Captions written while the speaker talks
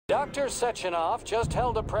Dr. Sechenov just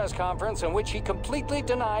held a press conference in which he completely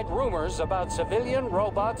denied rumors about civilian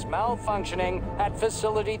robots malfunctioning at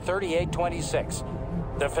Facility 3826.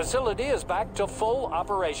 The facility is back to full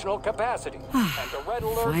operational capacity. And a red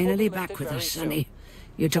alert Finally back with us, Sonny.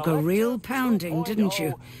 You took a real pounding, didn't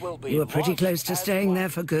you? You were pretty close to staying there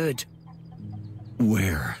for good.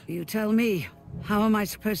 Where? You tell me. How am I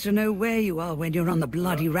supposed to know where you are when you're on the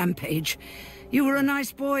bloody rampage? You were a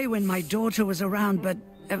nice boy when my daughter was around, but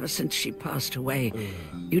ever since she passed away,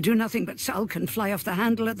 you do nothing but sulk and fly off the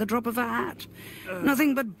handle at the drop of a hat.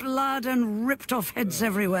 Nothing but blood and ripped off heads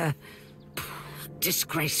everywhere.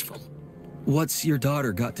 Disgraceful. What's your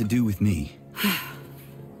daughter got to do with me?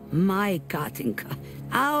 My Katinka.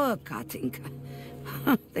 Our Katinka.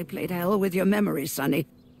 They played hell with your memory, Sonny.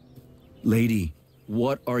 Lady,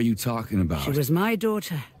 what are you talking about? She was my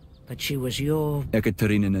daughter, but she was your...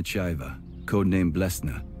 Ekaterina Nechaeva, codename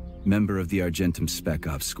Blesna, member of the Argentum Spec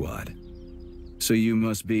Ops squad. So you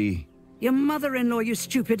must be... Your mother-in-law, you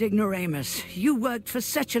stupid ignoramus. You worked for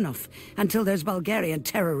Sechenov until those Bulgarian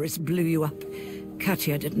terrorists blew you up.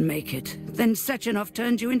 Katya didn't make it. Then Sechenov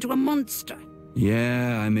turned you into a monster.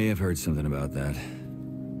 Yeah, I may have heard something about that.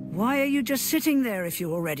 Why are you just sitting there if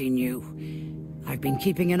you already knew? I've been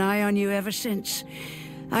keeping an eye on you ever since.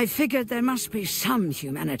 I figured there must be some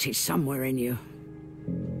humanity somewhere in you.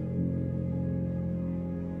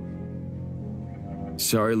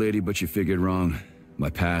 Sorry, lady, but you figured wrong. My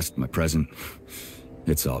past, my present,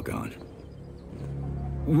 it's all gone.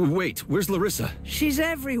 Wait, where's Larissa? She's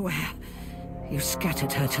everywhere. You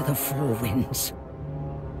scattered her to the four winds.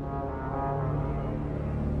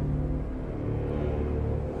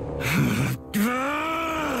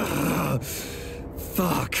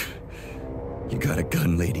 Fuck. You got a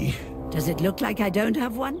gun, lady. Does it look like I don't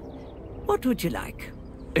have one? What would you like?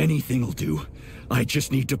 Anything'll do. I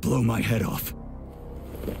just need to blow my head off.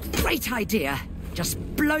 Great idea. Just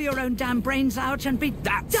blow your own damn brains out and be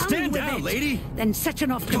done with it. Stand down, lady! Then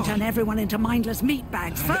Sechenov can turn everyone into mindless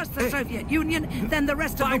meatbags. First the Soviet Union, then the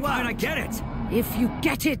rest of the world. Fine, I get it! If you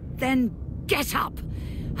get it, then get up.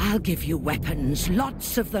 I'll give you weapons,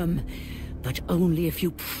 lots of them. But only if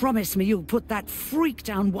you promise me you'll put that freak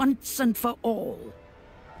down once and for all.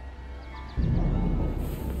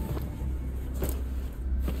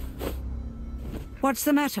 What's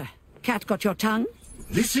the matter? Cat got your tongue?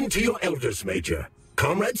 Listen to your elders, Major.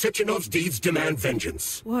 Comrade Sechenov's deeds demand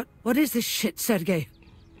vengeance. What is this shit, Sergei?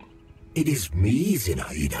 It is me,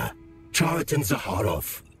 Zinaida. Chariton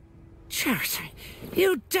Zaharov. Chariton?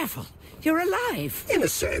 You devil! You're alive! In a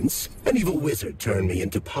sense, an evil wizard turned me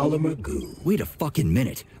into polymer goo. Wait a fucking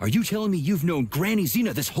minute. Are you telling me you've known Granny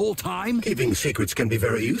Zena this whole time? Keeping secrets can be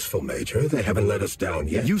very useful, Major. They haven't let us down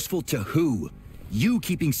yet. Useful to who? You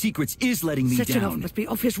keeping secrets is letting me Sechenov down. must be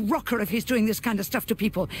off his rocker if he's doing this kind of stuff to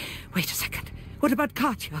people. Wait a second. What about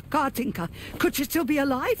Katya, Katinka? Could she still be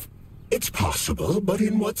alive? It's possible, but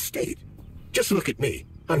in what state? Just look at me.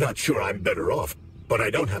 I'm not sure I'm better off, but I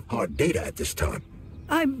don't have hard data at this time.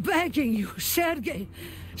 I'm begging you, Sergei.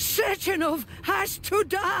 Sechenov has to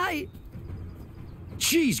die!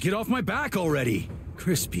 Jeez, get off my back already!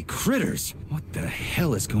 Crispy critters! What the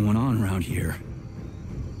hell is going on around here?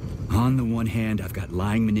 On the one hand, I've got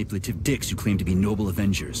lying, manipulative dicks who claim to be noble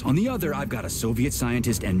avengers. On the other, I've got a Soviet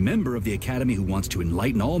scientist and member of the Academy who wants to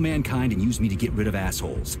enlighten all mankind and use me to get rid of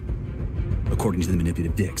assholes. According to the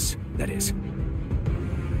manipulative dicks, that is.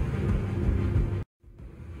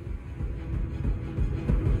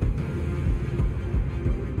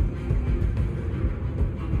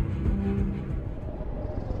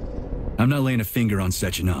 I'm not laying a finger on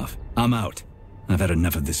Sechenov. I'm out. I've had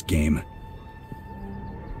enough of this game.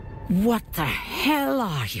 What the hell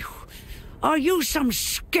are you? Are you some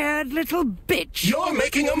scared little bitch? You're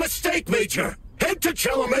making a mistake, Major! Head to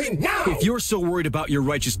Chalamet now! If you're so worried about your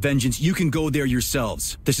righteous vengeance, you can go there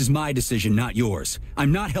yourselves. This is my decision, not yours.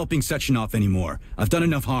 I'm not helping Sechenov anymore. I've done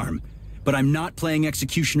enough harm. But I'm not playing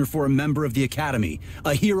executioner for a member of the Academy,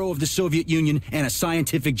 a hero of the Soviet Union, and a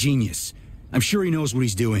scientific genius. I'm sure he knows what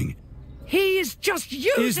he's doing. He is just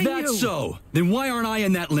using you! Is that so? Then why aren't I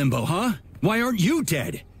in that limbo, huh? Why aren't you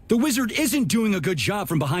dead? The wizard isn't doing a good job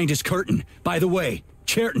from behind his curtain. By the way,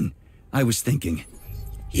 Cherton, I was thinking.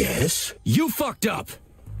 Yes? You fucked up!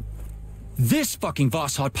 This fucking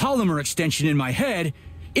Voskhod polymer extension in my head,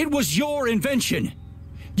 it was your invention!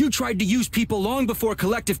 You tried to use people long before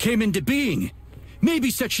Collective came into being.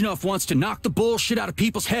 Maybe Sechenov wants to knock the bullshit out of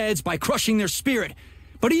people's heads by crushing their spirit,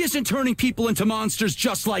 but he isn't turning people into monsters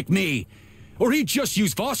just like me. Or he'd just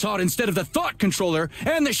use Voskhod instead of the thought controller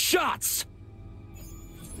and the shots!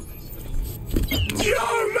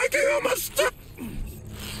 You're making a mistake!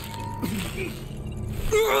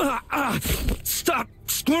 Stop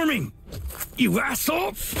squirming, you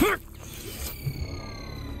asshole!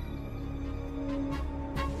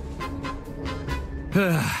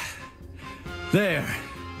 There.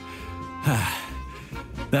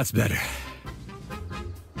 That's better.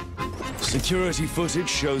 Security footage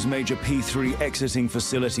shows Major P3 exiting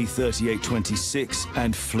Facility 3826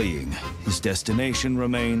 and fleeing. His destination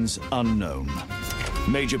remains unknown.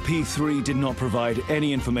 Major P3 did not provide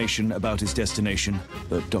any information about his destination,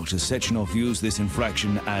 but Dr. Sechenov views this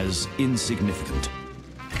infraction as insignificant.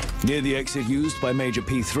 Near the exit used by Major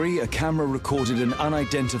P3, a camera recorded an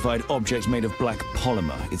unidentified object made of black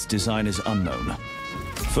polymer. Its design is unknown.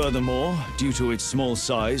 Furthermore, due to its small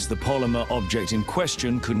size, the polymer object in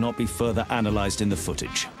question could not be further analyzed in the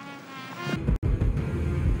footage.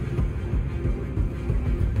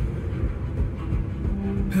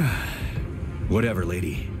 Whatever,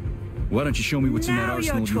 lady. Why don't you show me what's in that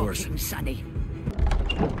arsenal of yours? Now you're talking, Sonny.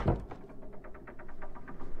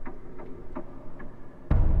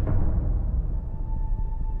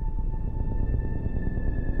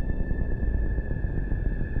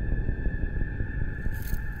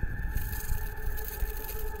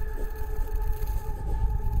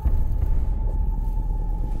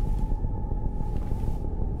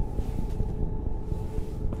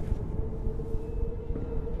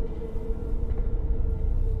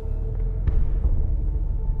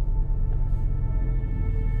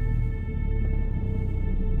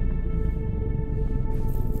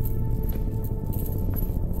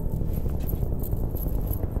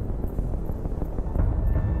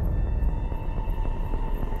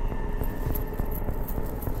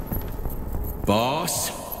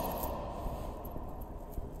 Boss?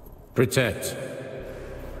 Protect.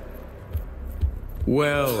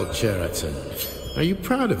 Well, Cheriton, are you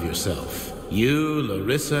proud of yourself? You,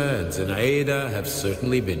 Larissa, and Zenaida have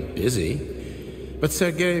certainly been busy. But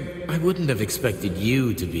Sergei, I wouldn't have expected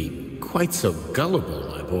you to be quite so gullible,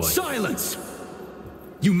 my boy. Silence!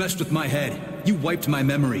 You messed with my head. You wiped my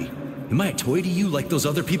memory. Am I a toy to you like those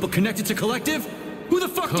other people connected to Collective? Who the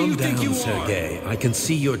fuck do you think you are? Calm down, Sergei. I can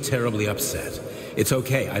see you're terribly upset. It's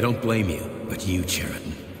okay, I don't blame you. But you,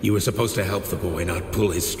 Cheriton, you were supposed to help the boy, not pull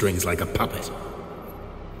his strings like a puppet.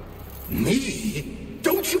 Me?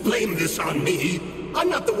 Don't you blame this on me? I'm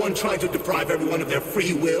not the one trying to deprive everyone of their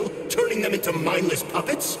free will, turning them into mindless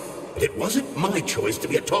puppets. It wasn't my choice to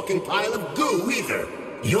be a talking pile of goo, either.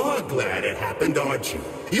 You're glad it happened, aren't you?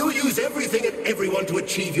 You'll use everything and everyone to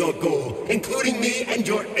achieve your goal, including me and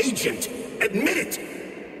your agent. Admit it!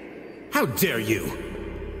 How dare you?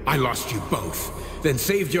 I lost you both, then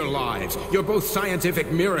saved your lives. You're both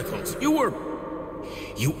scientific miracles. You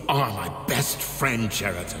are my best friend,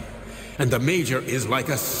 Cheriton. And the Major is like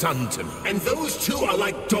a son to me. And those two are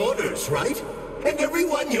like daughters, right? And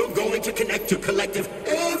everyone you're going to connect to Collective,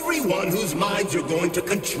 everyone whose minds you're going to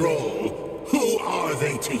control, who are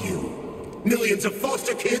they to you? Millions of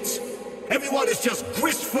foster kids? Everyone is just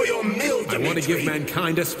grist for your mill, Dimitri. I want to give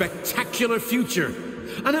mankind a spectacular future.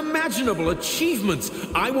 Unimaginable achievements.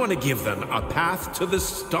 I want to give them a path to the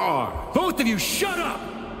star. Both of you, shut up!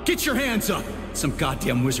 Get your hands up! Some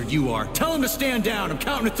goddamn wizard you are. Tell him to stand down. I'm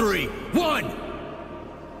counting to 3. 1!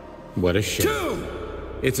 What a shame. 2!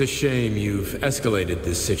 It's a shame you've escalated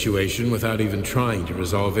this situation without even trying to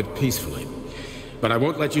resolve it peacefully. But I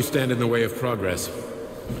won't let you stand in the way of progress.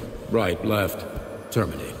 Right, left,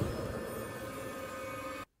 terminate.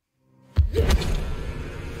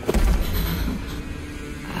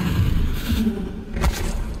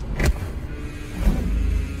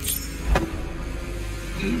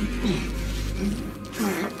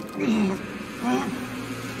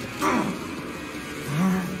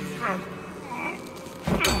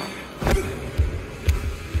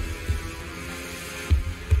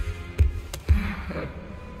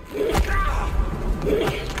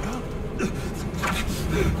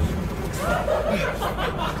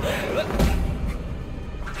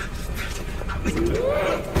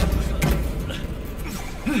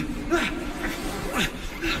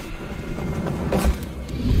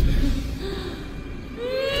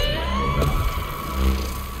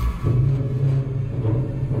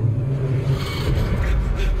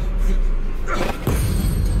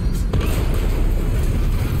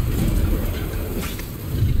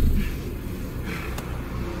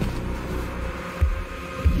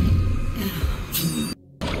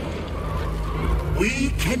 We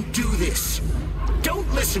can do this. Don't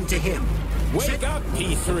listen to him. Wake up,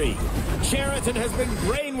 P3. Cheriton has been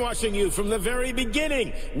brainwashing you from the very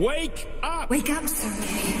beginning. Wake up! Wake up, Sergei.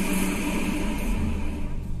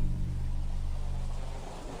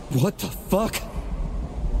 What the fuck?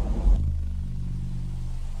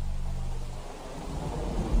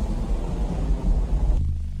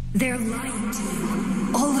 They're lying to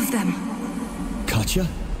you. All of them. Katya?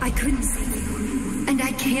 I couldn't save you, and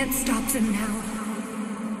I can't stop them now.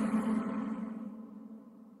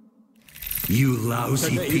 You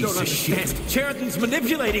lousy You piece don't of understand. shit. Cheriton's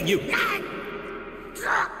manipulating you.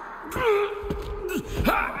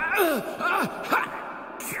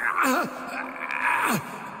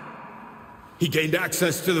 He gained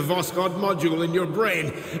access to the Voskhod module in your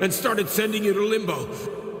brain and started sending you to Limbo.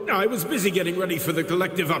 I was busy getting ready for the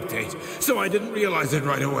collective update, so I didn't realize it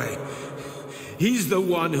right away. He's the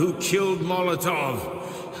one who killed Molotov.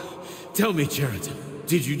 Tell me, Cheriton,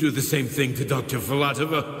 did you do the same thing to Dr.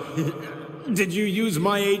 Filatova? Did you use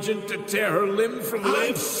my agent to tear her limb from limb?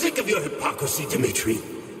 I'm sick of your hypocrisy, Dmitri.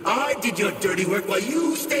 I did your dirty work while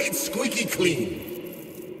you stayed squeaky clean.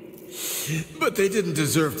 But they didn't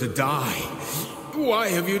deserve to die. Why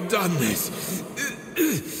have you done this?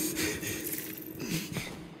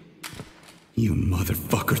 You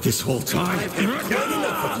motherfucker this whole time. I've had quite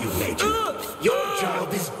enough of you, Major. Your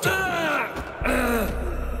job is done.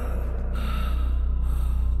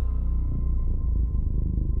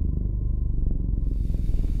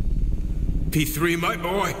 P3, my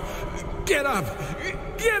boy. Get up!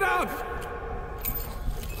 Get up!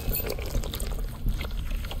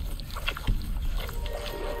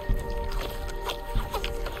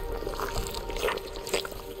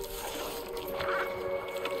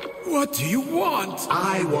 What do you want?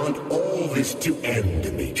 I want all this to end,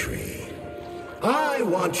 Dmitri. I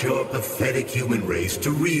want your pathetic human race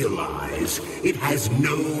to realize it has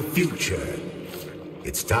no future.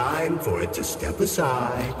 It's time for it to step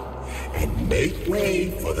aside and make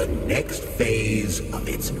way for the next phase of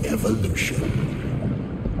its evolution.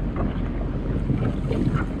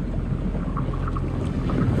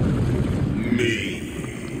 Me.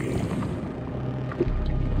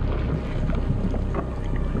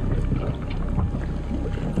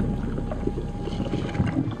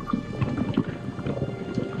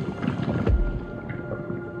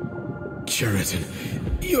 Cheriton,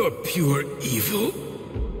 you're pure evil.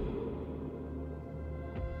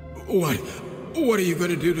 What are you going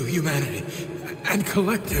to do to humanity and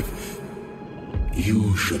collective?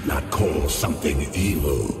 You should not call something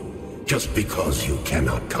evil just because you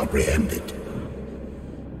cannot comprehend it.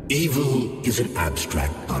 Evil is an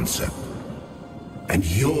abstract concept, and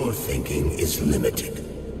your thinking is limited.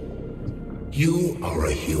 You are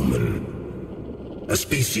a human, a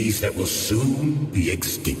species that will soon be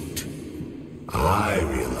extinct. I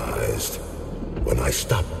realized when I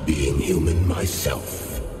stopped being human myself.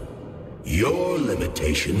 Your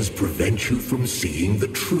limitations prevent you from seeing the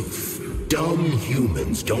truth. Dumb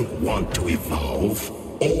humans don't want to evolve.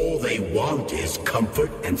 All they want is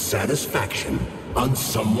comfort and satisfaction on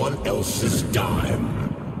someone else's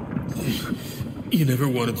dime. You never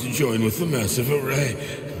wanted to join with the massive array.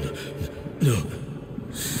 No.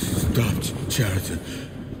 Stop, Cheriton.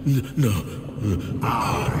 No.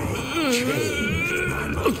 I changed my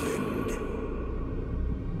mind.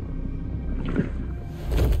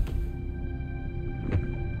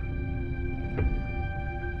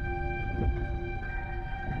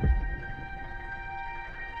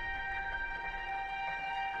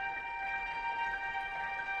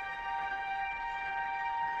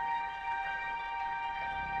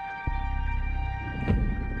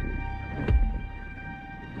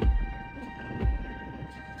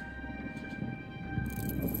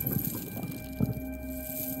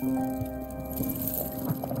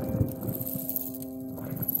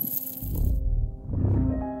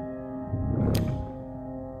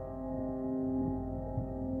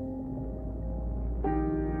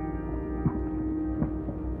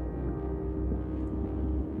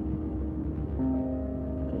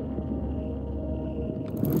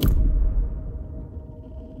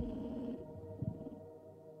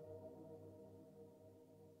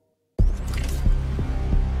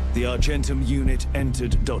 The Argentum unit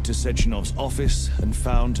entered Dr. Sechenov's office and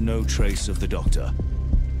found no trace of the doctor.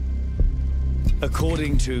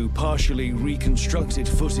 According to partially reconstructed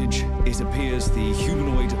footage, it appears the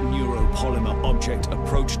humanoid neuropolymer object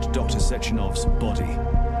approached Dr. Sechenov's body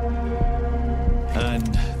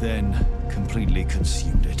and then completely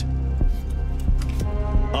consumed it.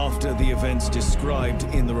 After the events described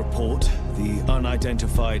in the report, the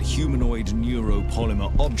unidentified humanoid neuropolymer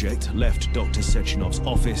object left Dr. Sechenov's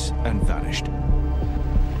office and vanished.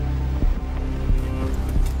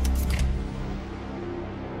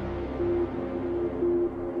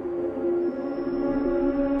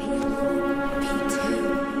 P2,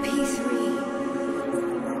 P3.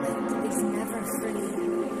 It's never free.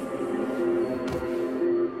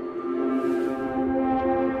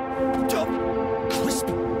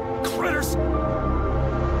 Crispy critters!